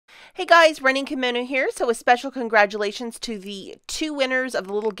Hey guys, Running Kimono here. So a special congratulations to the two winners of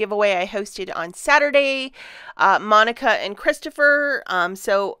the little giveaway I hosted on Saturday, Monica and Christopher.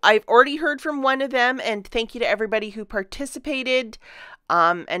 So I've already heard from one of them, and thank you to everybody who participated.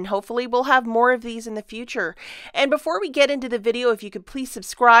 And hopefully we'll have more of these in the future. And before we get into the video, if you could please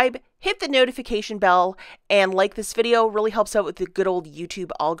subscribe, hit the notification bell, and like this video. Really helps out with the good old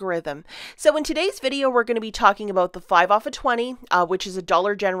YouTube algorithm. So in today's video, we're going to be talking about the 5 off of 20, which is a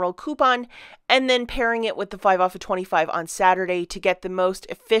Dollar General coupon, and then pairing it with the 5 off of 25 on Saturday to get the most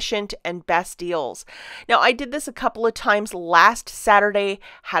efficient and best deals. Now, I did this a couple of times last Saturday,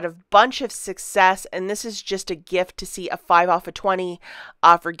 had a bunch of success, and this is just a gift to see a 5 off of 20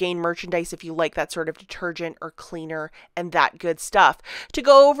 for Gain merchandise if you like that sort of detergent or cleaner and that good stuff. To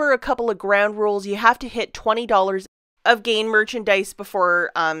go over a couple of ground rules, you have to hit $20 of Gain merchandise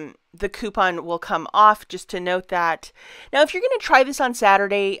before the coupon will come off, just to note that. Now, if you're going to try this on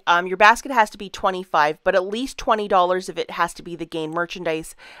Saturday, your basket has to be $25, but at least $20 of it has to be the Gain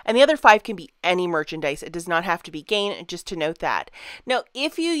merchandise, and the other $5 can be any merchandise. It does not have to be Gain, just to note that. Now,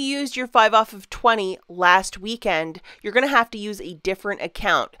 if you used your 5 off of 20 last weekend, you're going to have to use a different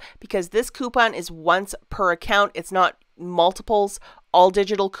account because this coupon is once per account. It's not multiples. All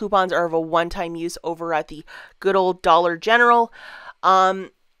digital coupons are of a one-time use over at the good old Dollar General.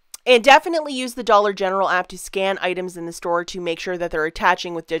 And definitely use the Dollar General app to scan items in the store to make sure that they're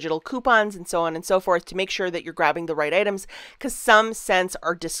attaching with digital coupons and so on and so forth to make sure that you're grabbing the right items, because some cents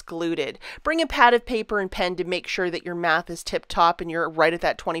are discluded. Bring a pad of paper and pen to make sure that your math is tip-top and you're right at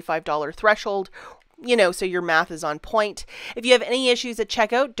that $25 threshold. You know, so your math is on point. If you have any issues at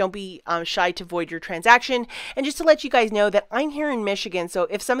checkout, don't be shy to void your transaction. And just to let you guys know that I'm here in Michigan, so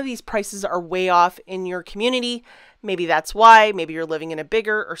if some of these prices are way off in your community, maybe that's why. Maybe you're living in a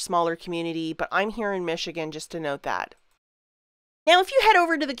bigger or smaller community, but I'm here in Michigan, just to note that. Now, if you head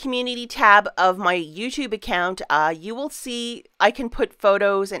over to the community tab of my YouTube account, you will see I can put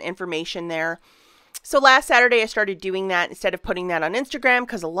photos and information there. So last Saturday, I started doing that instead of putting that on Instagram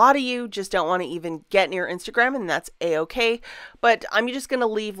because a lot of you just don't want to even get near Instagram, and that's a-okay. But I'm just going to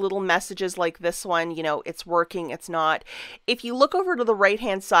leave little messages like this one, you know, it's working, it's not. If you look over to the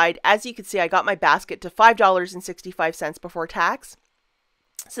right-hand side, as you can see, I got my basket to $5.65 before tax.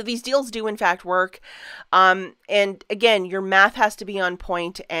 So these deals do in fact work. And again, your math has to be on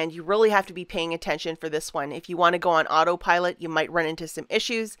point and you really have to be paying attention for this one. If you want to go on autopilot, you might run into some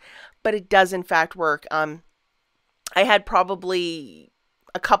issues, but it does in fact work. I had probably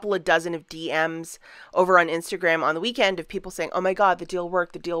a couple of dozen of DMs over on Instagram on the weekend of people saying, oh my God, the deal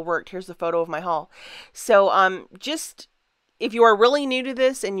worked, the deal worked. Here's the photo of my haul. So just if you are really new to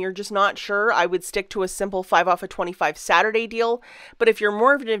this and you're just not sure, I would stick to a simple 5 off of 25 Saturday deal. But if you're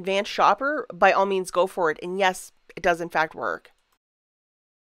more of an advanced shopper, by all means go for it. And yes, it does in fact work.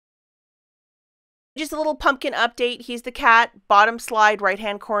 Just a little pumpkin update. He's the cat, bottom slide,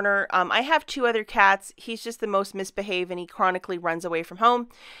 right-hand corner. I have two other cats. He's just the most misbehaved and he chronically runs away from home.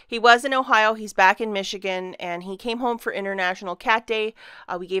 He was in Ohio. He's back in Michigan and he came home for International Cat Day.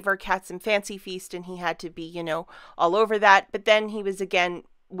 We gave our cat some fancy feast and he had to be, you know, all over that. But then he was again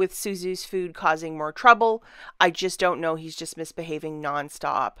with Suzu's food causing more trouble. I just don't know. He's just misbehaving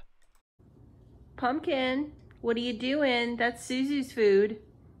nonstop. Pumpkin, what are you doing? That's Suzu's food.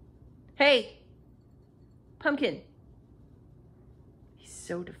 Hey. Pumpkin. He's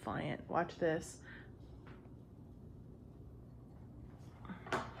so defiant. Watch this.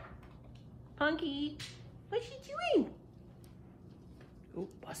 Punky, what's she doing? Oh,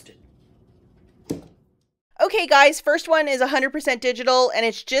 busted. Okay, guys, first one is 100% digital, and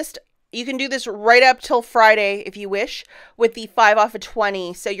it's just, you can do this right up till Friday if you wish with the 5 off of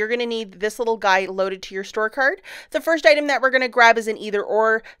 20. So you're going to need this little guy loaded to your store card. The first item that we're going to grab is an either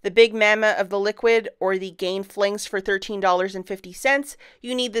or, the Big Mama of the liquid or the Gain Flings for $13.50.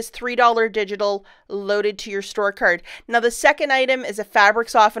 You need this $3 digital loaded to your store card. Now the second item is a fabric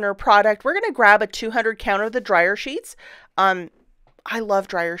softener product. We're going to grab a 200 count of the dryer sheets. I love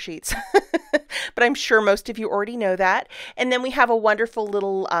dryer sheets, but I'm sure most of you already know that. And then we have a wonderful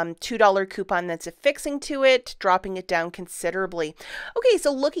little $2 coupon that's affixing to it, dropping it down considerably. Okay,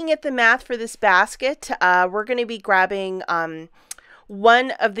 so looking at the math for this basket, we're going to be grabbing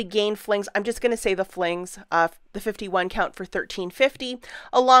one of the Gain Flings. I'm just going to say the Flings, the 51 count for $13.50,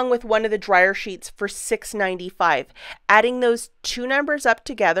 along with one of the dryer sheets for $6.95. Adding those two numbers up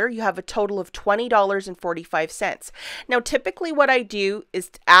together, you have a total of $20.45. Now, typically what I do is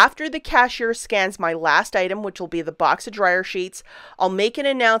after the cashier scans my last item, which will be the box of dryer sheets, I'll make an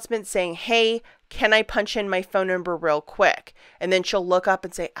announcement saying, hey, can I punch in my phone number real quick? And then she'll look up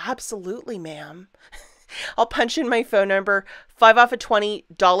and say, absolutely, ma'am. I'll punch in my phone number, 5 off of 20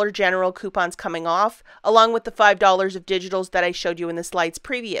 Dollar General coupons coming off, along with the $5 of digitals that I showed you in the slides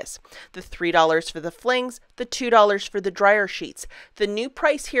previous. The $3 for the flings, the $2 for the dryer sheets. The new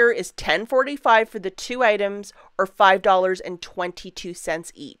price here is $10.45 for the 2 items, or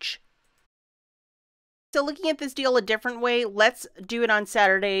 $5.22 each. So looking at this deal a different way, let's do it on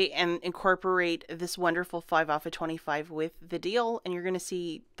Saturday and incorporate this wonderful 5 off of 25 with the deal, and you're going to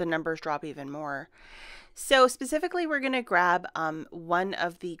see the numbers drop even more. So specifically, we're going to grab one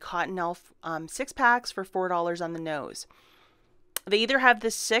of the Cottonelle 6-packs for $4 on the nose. They either have the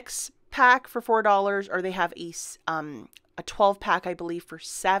 6-pack for $4 or they have a 12-pack, I believe, for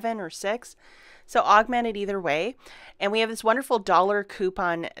 $7 or $6. So augment it either way. And we have this wonderful dollar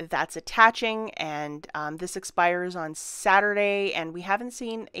coupon that's attaching, and this expires on Saturday, and we haven't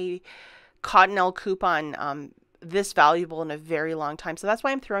seen a Cottonelle coupon this valuable in a very long time. So that's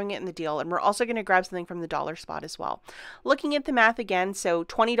why I'm throwing it in the deal. And we're also going to grab something from the dollar spot as well. Looking at the math again, so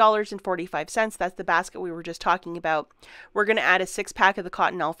 $20.45, that's the basket we were just talking about. We're going to add a 6-pack of the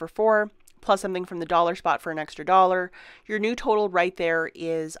Cottonelle for $4, plus something from the dollar spot for an extra $1. Your new total right there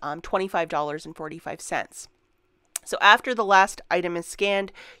is $25.45. So after the last item is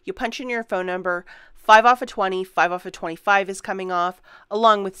scanned, you punch in your phone number, 5 off of 20, 5 off of 25 is coming off,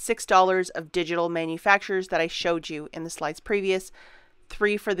 along with $6 of digital manufacturers that I showed you in the slides previous,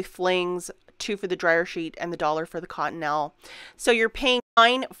 3 for the flings, 2 for the dryer sheet, and the $1 for the Cottonelle. So you're paying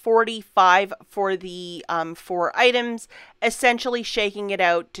 $9.45 for the 4 items, essentially shaking it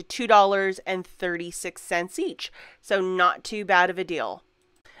out to $2.36 each. So not too bad of a deal.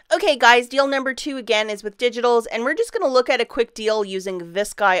 Okay guys, deal number 2 again is with digitals, and we're just going to look at a quick deal using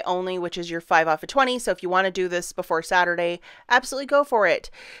this guy only, which is your 5 off of 20. So if you want to do this before Saturday, absolutely go for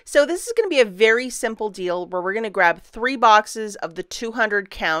it. So this is going to be a very simple deal where we're going to grab 3 boxes of the 200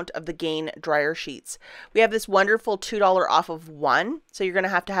 count of the Gain dryer sheets. We have this wonderful $2 off of 1, so you're going to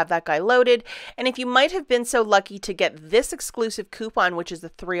have that guy loaded. And if you might have been so lucky to get this exclusive coupon, which is the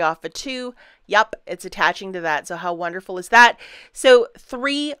 3 off of 2, yep, it's attaching to that. So how wonderful is that? So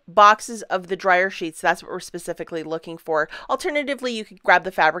 3 boxes of the dryer sheets, that's what we're specifically looking for. Alternatively, you could grab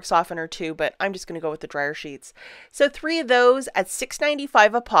the fabric softener too, but I'm just going to go with the dryer sheets. So 3 of those at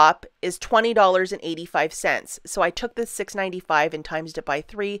 $6.95 a pop is $20.85. So I took this $6.95 and times it by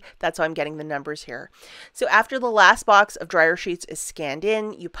 3. That's how I'm getting the numbers here. So after the last box of dryer sheets is scanned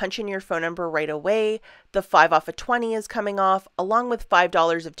in, you punch in your phone number right away. The 5 off of 20 is coming off, along with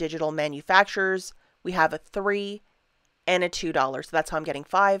 $5 of digital manufacturers. We have a 3 and a $2. So that's how I'm getting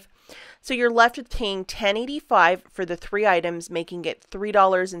 5. So you're left with paying $10.85 for the 3 items, making it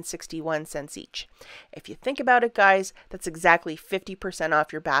 $3.61 each. If you think about it, guys, that's exactly 50%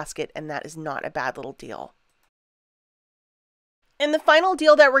 off your basket, and that is not a bad little deal. And the final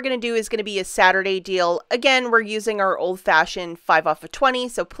deal that we're going to do is going to be a Saturday deal. Again, we're using our old-fashioned 5 off of 20,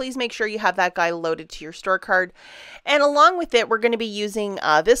 so please make sure you have that guy loaded to your store card. And along with it, we're going to be using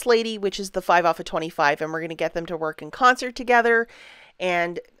this lady, which is the 5 off of 25, and we're going to get them to work in concert together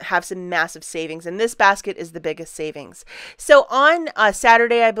and have some massive savings. And this basket is the biggest savings. So on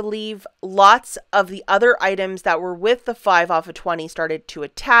Saturday, I believe, lots of the other items that were with the 5 off of 20 started to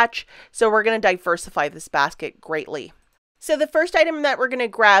attach. So we're going to diversify this basket greatly. So the first item that we're going to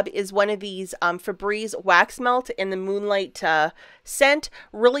grab is one of these Febreze wax melt in the Moonlight scent.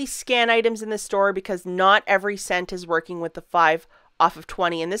 Really scan items in the store because not every scent is working with the 5 off of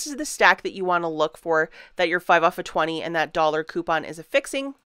 20. And this is the stack that you want to look for, that your 5 off of 20 and that dollar coupon is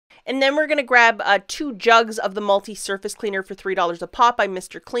affixing. And then we're going to grab 2 jugs of the multi-surface cleaner for $3 a pop by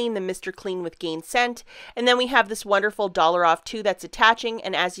Mr. Clean, the Mr. Clean with Gain scent. And then we have this wonderful $1 off 2 that's attaching.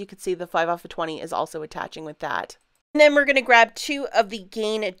 And as you can see, the 5 off of 20 is also attaching with that. And then we're going to grab 2 of the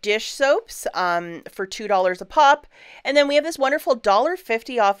Gain dish soaps for $2 a pop. And then we have this wonderful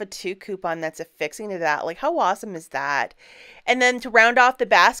 $1.50 off a 2 coupon that's affixing to that. Like, how awesome is that? And then to round off the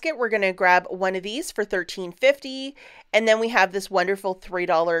basket, we're going to grab one of these for $13.50. And then we have this wonderful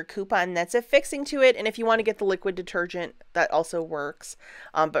 $3 coupon that's affixing to it. And if you want to get the liquid detergent, that also works.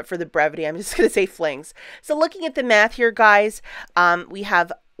 But for the brevity, I'm just going to say flings. So looking at the math here, guys, we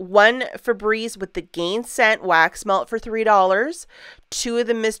have 1 Febreze with the Gain scent wax melt for $3, 2 of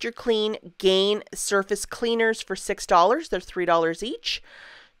the Mr. Clean Gain surface cleaners for $6, they're $3 each,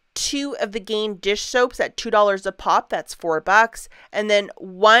 2 of the Gain dish soaps at $2 a pop, that's $4, and then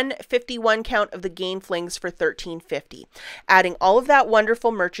 1 51 count of the Gain flings for $13.50. Adding all of that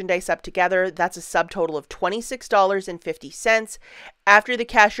wonderful merchandise up together, that's a subtotal of $26.50. After the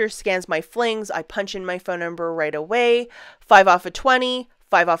cashier scans my flings, I punch in my phone number right away, 5 off of 20,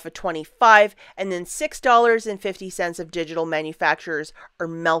 5 off of 25, and then $6.50 of digital manufacturers are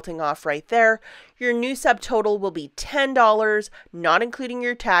melting off right there. Your new subtotal will be $10, not including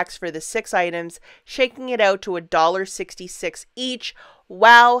your tax for the 6 items, shaking it out to $1.66 each.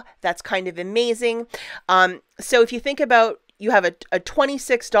 Wow, that's kind of amazing. So if you think about, you have a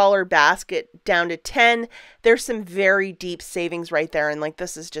 $26 basket down to 10. There's some very deep savings right there. And like,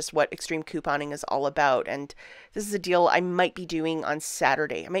 this is just what extreme couponing is all about. And this is a deal I might be doing on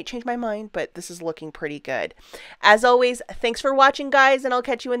Saturday. I might change my mind, but this is looking pretty good. As always, thanks for watching, guys, and I'll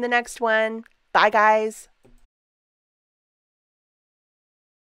catch you in the next one. Bye, guys.